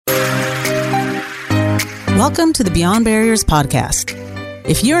Welcome to the Beyond Barriers podcast.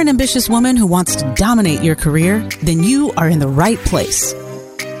 If you're an ambitious woman who wants to dominate your career, then you are in the right place.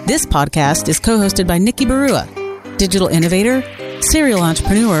 This podcast is co-hosted by Nikki Barua, digital innovator, serial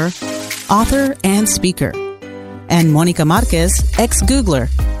entrepreneur, author, and speaker, and Monica Marquez, ex-Googler,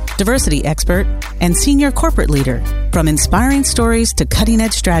 diversity expert, and senior corporate leader. From inspiring stories to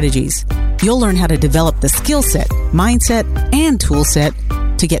cutting-edge strategies, you'll learn how to develop the skill set, mindset, and tool set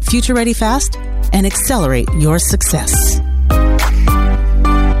to get future-ready fast and accelerate your success.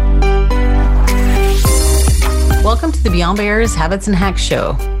 Welcome to the Beyond Barriers Habits and Hacks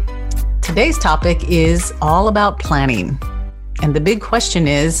Show. Today's topic is all about planning. And the big question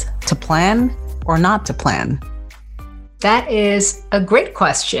is, to plan or not to plan? That is a great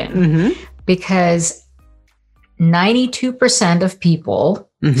question because 92% of people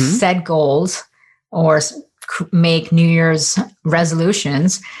set goals or make New Year's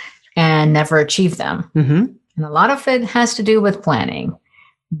resolutions and never achieve them. And a lot of it has to do with planning.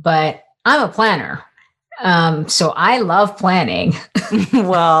 But I'm a planner. So I love planning.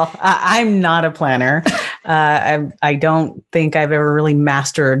 Well, I'm not a planner. I don't think I've ever really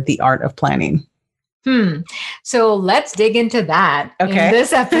mastered the art of planning. So let's dig into that in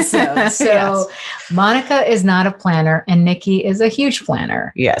this episode. So Yes. Monica is not a planner and Nikki is a huge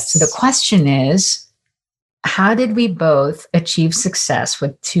planner. Yes. So the question is, how did we both achieve success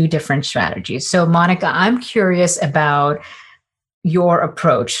with two different strategies? So Monica, I'm curious about your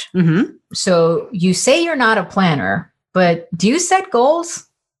approach. So you say you're not a planner, but do you set goals?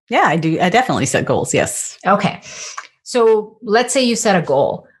 Yeah, I do. I definitely set goals. Yes. Okay. So let's say you set a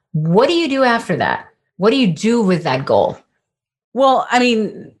goal. What do you do after that? What do you do with that goal? Well, I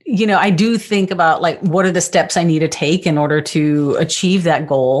mean, I do think about what are the steps I need to take in order to achieve that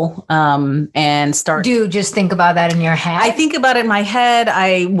goal and start. Do you just think about that in your head? I think about it in my head.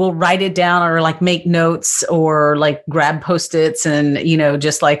 I will write it down or make notes or grab Post-its and,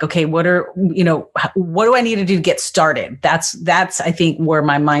 just okay, what do I need to do to get started? That's I think where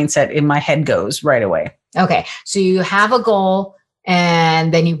my mindset in my head goes right away. Okay. So you have a goal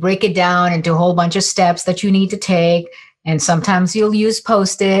and then you break it down into a whole bunch of steps that you need to take. And sometimes you'll use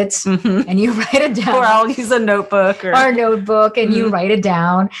Post-its and you write it down. Or I'll use a notebook. Or a notebook and you write it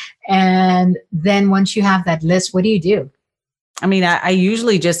down. And then once you have that list, what do you do? I mean, I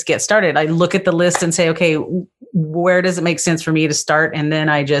usually just get started. I look at the list and say, okay, where does it make sense for me to start? And then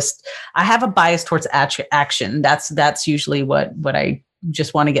I have a bias towards action. That's usually what I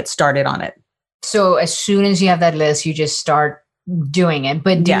just want to get started on it. So as soon as you have that list, you just start doing it.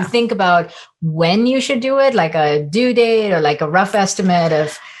 But do you think about when you should do it, like a due date or a rough estimate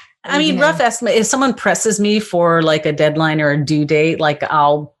of? Rough estimate. If someone presses me for a deadline or a due date,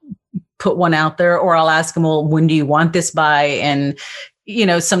 I'll put one out there or I'll ask them, well, when do you want this by? And,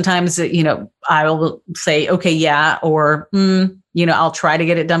 sometimes, I will say, okay, yeah. Or, I'll try to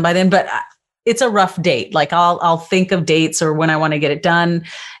get it done by then, but it's a rough date. I'll think of dates or when I want to get it done.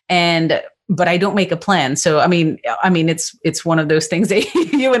 But I don't make a plan. So, I mean, it's one of those things that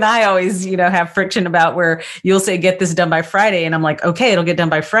you and I always, have friction about where you'll say, get this done by Friday. And I'm like, okay, it'll get done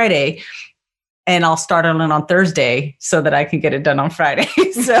by Friday. And I'll start on it on Thursday so that I can get it done on Friday.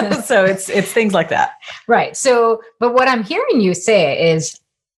 So it's things like that. Right. So, but what I'm hearing you say is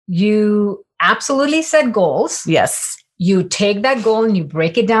you absolutely set goals. Yes. You take that goal and you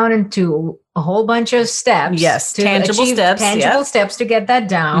break it down into a whole bunch of steps. Yes, tangible steps to get that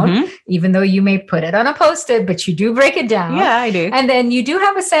down, even though you may put it on a Post-it, but you do break it down. Yeah, I do. And then you do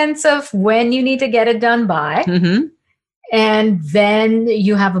have a sense of when you need to get it done by. And then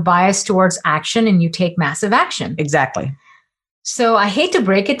you have a bias towards action and you take massive action. Exactly. So I hate to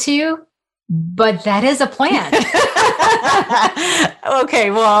break it to you, but that is a plan.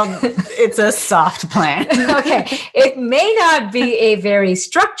 Okay, well, it's a soft plan. Okay. It may not be a very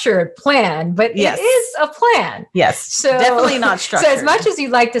structured plan, but it is a plan. Yes. So definitely not structured. So as much as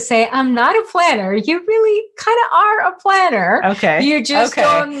you'd like to say, I'm not a planner, you really kind of are a planner. Okay. You just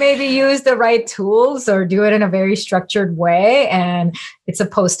don't maybe use the right tools or do it in a very structured way. And it's a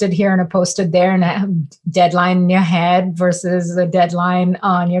Post-it here and a Post-it there and a deadline in your head versus a deadline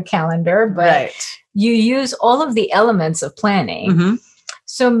on your calendar. But you use all of the elements of planning.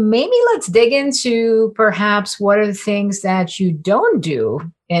 So maybe let's dig into perhaps what are the things that you don't do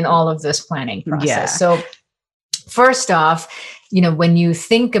in all of this planning process. Yeah. So first off, when you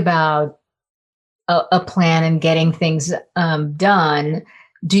think about a plan and getting things done,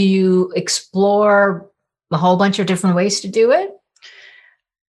 do you explore a whole bunch of different ways to do it?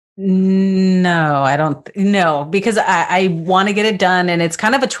 No, I don't. No, because I want to get it done, and it's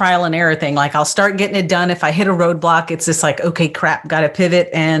kind of a trial and error thing. Like I'll start getting it done. If I hit a roadblock, it's just like, okay, crap, got to pivot,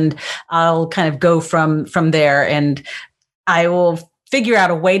 and I'll kind of go from there, and I will figure out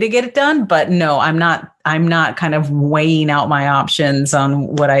a way to get it done. But no, I'm not kind of weighing out my options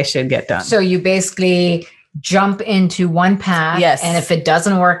on what I should get done. So you basically jump into one path. Yes. And if it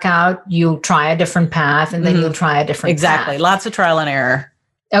doesn't work out, you try a different path, and then you'll try a different exactly. path. Lots of trial and error.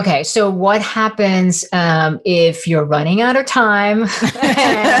 Okay, so what happens if you're running out of time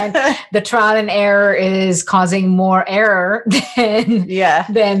and the trial and error is causing more error than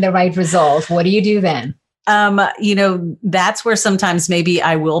the right result? What do you do then? That's where sometimes maybe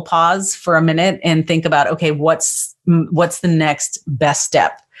I will pause for a minute and think about, okay, what's the next best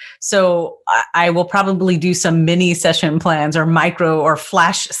step? So I will probably do some mini session plans or micro or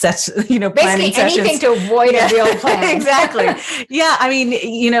flash planning basically anything to avoid a real plan. Exactly. Yeah. I mean,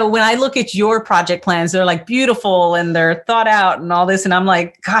 when I look at your project plans, they're like beautiful and they're thought out and all this. And I'm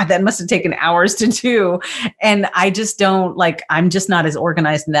like, God, that must have taken hours to do. And I just don't I'm just not as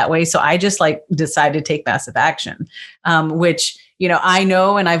organized in that way. So I just decide to take massive action, which I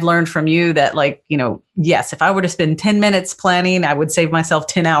know, and I've learned from you that yes, if I were to spend 10 minutes planning, I would save myself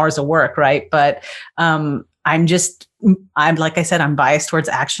 10 hours of work. Right. But, I'm like I said, I'm biased towards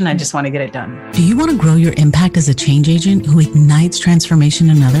action. I just want to get it done. Do you want to grow your impact as a change agent who ignites transformation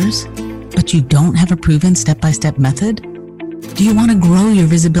in others, but you don't have a proven step-by-step method? Do you want to grow your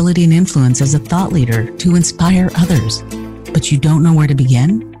visibility and influence as a thought leader to inspire others, but you don't know where to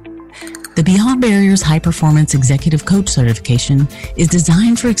begin? The Beyond Barriers High Performance Executive Coach Certification is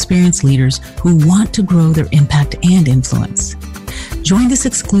designed for experienced leaders who want to grow their impact and influence. Join this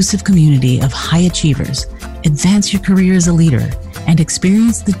exclusive community of high achievers, advance your career as a leader, and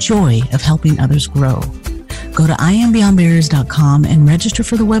experience the joy of helping others grow. Go to IamBeyondBarriers.com and register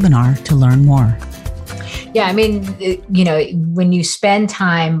for the webinar to learn more. Yeah, I mean, when you spend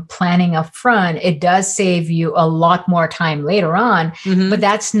time planning up front, it does save you a lot more time later on. Mm-hmm. But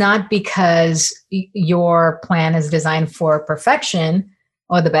that's not because your plan is designed for perfection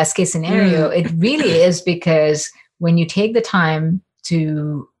or the best case scenario. It really is because when you take the time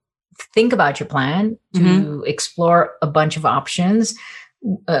to think about your plan, to explore a bunch of options,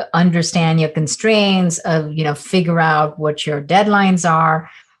 understand your constraints, figure out what your deadlines are,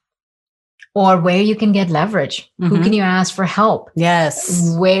 or where you can get leverage. Who can you ask for help?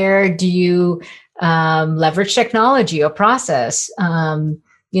 Yes. Where do you leverage technology or process?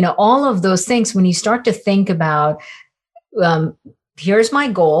 All of those things, when you start to think about, here's my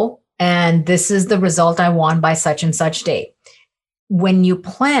goal, and this is the result I want by such and such date. When you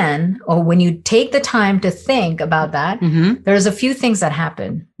plan or when you take the time to think about that, there's a few things that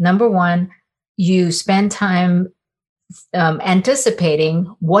happen. Number one, you spend time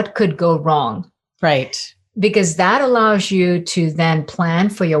anticipating what could go wrong. Right. Because that allows you to then plan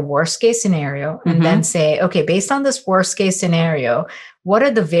for your worst case scenario and then say, okay, based on this worst case scenario, what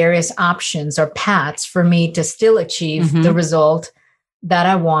are the various options or paths for me to still achieve the result that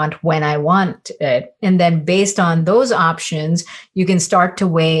I want when I want it? And then based on those options, you can start to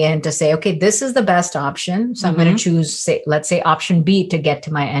weigh in to say, okay, this is the best option. So I'm going to choose, let's say option B to get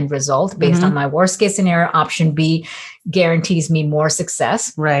to my end result based on my worst case scenario. Option B guarantees me more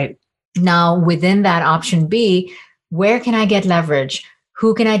success. Right. Now, within that option B, where can I get leverage?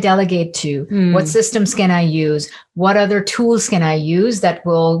 Who can I delegate to? What systems can I use? What other tools can I use that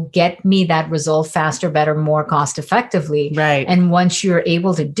will get me that result faster, better, more cost effectively? Right. And once you're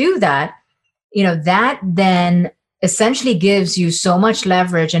able to do that, that then essentially gives you so much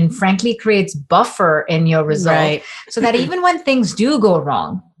leverage and frankly creates buffer in your result so that even when things do go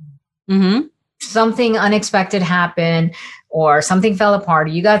wrong, something unexpected happened or something fell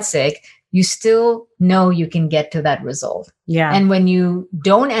apart, you got sick, you still know you can get to that result. Yeah. And when you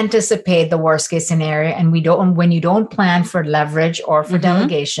don't anticipate the worst case scenario and when you don't plan for leverage or for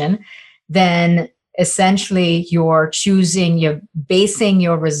delegation, then essentially you're basing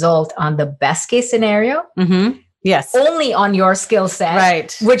your result on the best case scenario. Yes. Only on your skill set.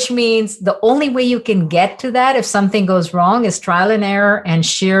 Right. Which means the only way you can get to that if something goes wrong is trial and error and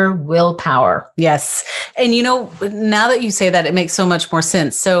sheer willpower. Yes. And now that you say that, it makes so much more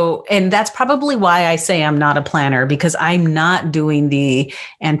sense. So, and that's probably why I say I'm not a planner, because I'm not doing the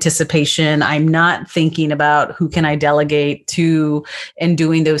anticipation. I'm not thinking about who can I delegate to and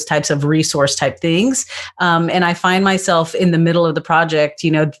doing those types of resource type things. And I find myself in the middle of the project,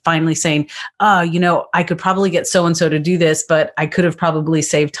 finally saying, I could probably get so-and-so to do this, but I could have probably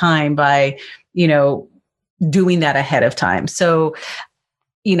saved time by, doing that ahead of time. So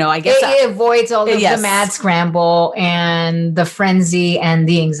I guess it avoids all of the mad scramble and the frenzy and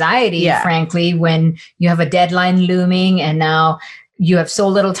the anxiety, frankly, when you have a deadline looming and now you have so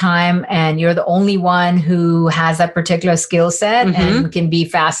little time and you're the only one who has that particular skill set and can be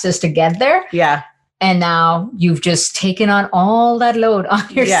fastest to get there. Yeah. And now you've just taken on all that load on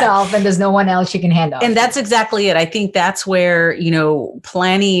yourself and there's no one else you can hand off. And that's exactly it. I think that's where,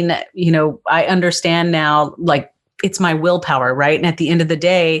 planning, I understand now, like, it's my willpower, right? And at the end of the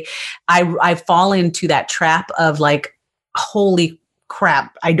day, I fall into that trap of like, holy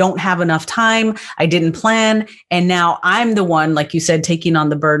crap, I don't have enough time. I didn't plan. And now I'm the one, like you said, taking on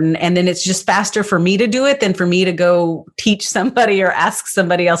the burden. And then it's just faster for me to do it than for me to go teach somebody or ask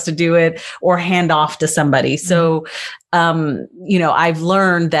somebody else to do it or hand off to somebody. So, I've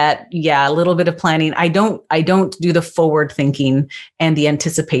learned that, a little bit of planning. I don't do the forward thinking and the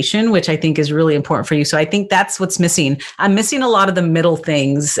anticipation, which I think is really important for you. So I think that's what's missing. I'm missing a lot of the middle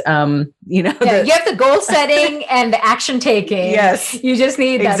things. You have the goal setting and the action taking. Yes. You just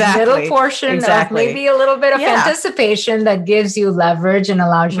need that middle portion of maybe a little bit of anticipation that gives you leverage and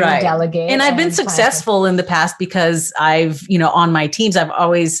allows you to delegate. And I've been successful in the past because I've, on my teams, I've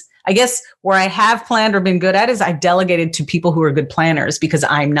always, I guess where I have planned or been good at is I've delegated to people who are good planners because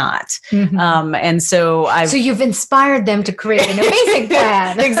I'm not. And so So you've inspired them to create an amazing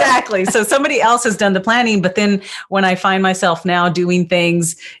plan. Exactly. So somebody else has done the planning, but then when I find myself now doing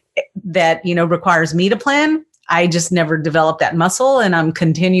things that, requires me to plan, I just never developed that muscle, and I'm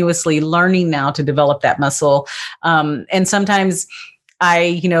continuously learning now to develop that muscle. And sometimes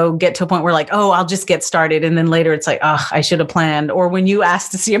I, get to a point where like, oh, I'll just get started. And then later it's like, oh, I should have planned. Or when you ask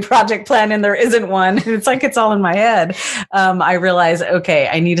to see a project plan and there isn't one, it's like, it's all in my head. I realize, okay,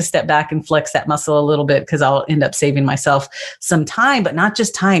 I need to step back and flex that muscle a little bit because I'll end up saving myself some time, but not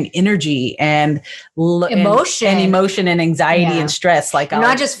just time, energy and emotion and anxiety and stress. Like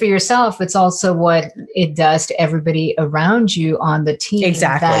not just for yourself, it's also what it does to everybody around you on the team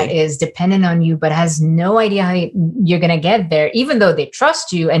that is dependent on you, but has no idea how you're going to get there, even though they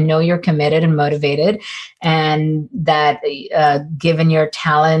trust you and know you're committed and motivated, and that given your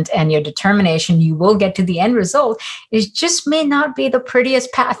talent and your determination, you will get to the end result. It just may not be the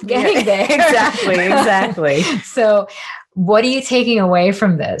prettiest path getting there. Exactly. So what are you taking away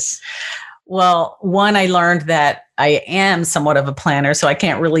from this? Well, one, I learned that I am somewhat of a planner, so I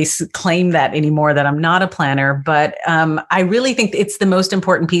can't really claim that anymore, that I'm not a planner. But I really think it's the most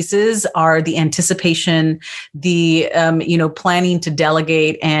important pieces are the anticipation, the, planning to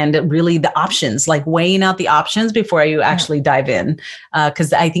delegate, and really the options, like weighing out the options before you actually dive in.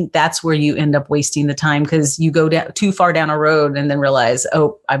 Because I think that's where you end up wasting the time, because you go too far down a road and then realize,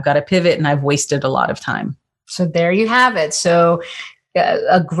 oh, I've got to pivot and I've wasted a lot of time. So there you have it. So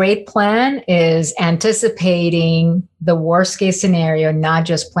a great plan is anticipating the worst case scenario, not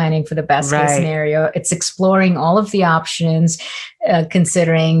just planning for the best case scenario. It's exploring all of the options,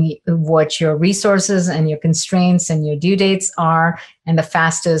 considering what your resources and your constraints and your due dates are, and the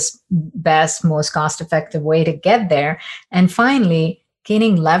fastest, best, most cost-effective way to get there. And finally,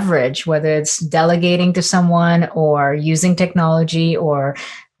 gaining leverage, whether it's delegating to someone or using technology, or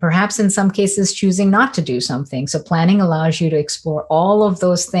perhaps in some cases choosing not to do something. So planning allows you to explore all of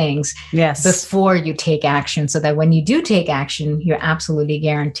those things before you take action, so that when you do take action, you're absolutely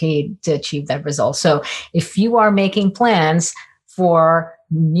guaranteed to achieve that result. So if you are making plans for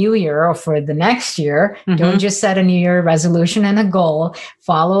New Year or for the next year, don't just set a New Year resolution and a goal.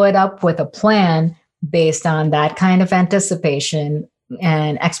 Follow it up with a plan based on that kind of anticipation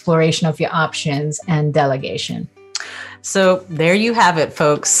and exploration of your options and delegation. So there you have it,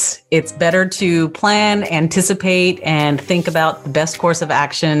 folks. It's better to plan, anticipate, and think about the best course of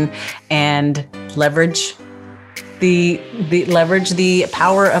action, and leverage the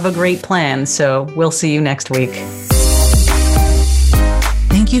power of a great plan. So we'll see you next week.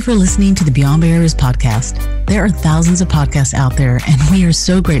 Thank you for listening to the Beyond Barriers podcast. There are thousands of podcasts out there, and we are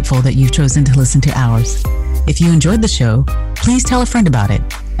so grateful that you've chosen to listen to ours. If you enjoyed the show, please tell a friend about it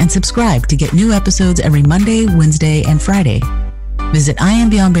and subscribe to get new episodes every Monday, Wednesday, and Friday. Visit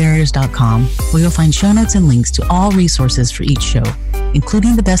IamBeyondBarriers.com, where you'll find show notes and links to all resources for each show,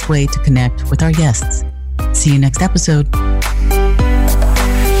 including the best way to connect with our guests. See you next episode.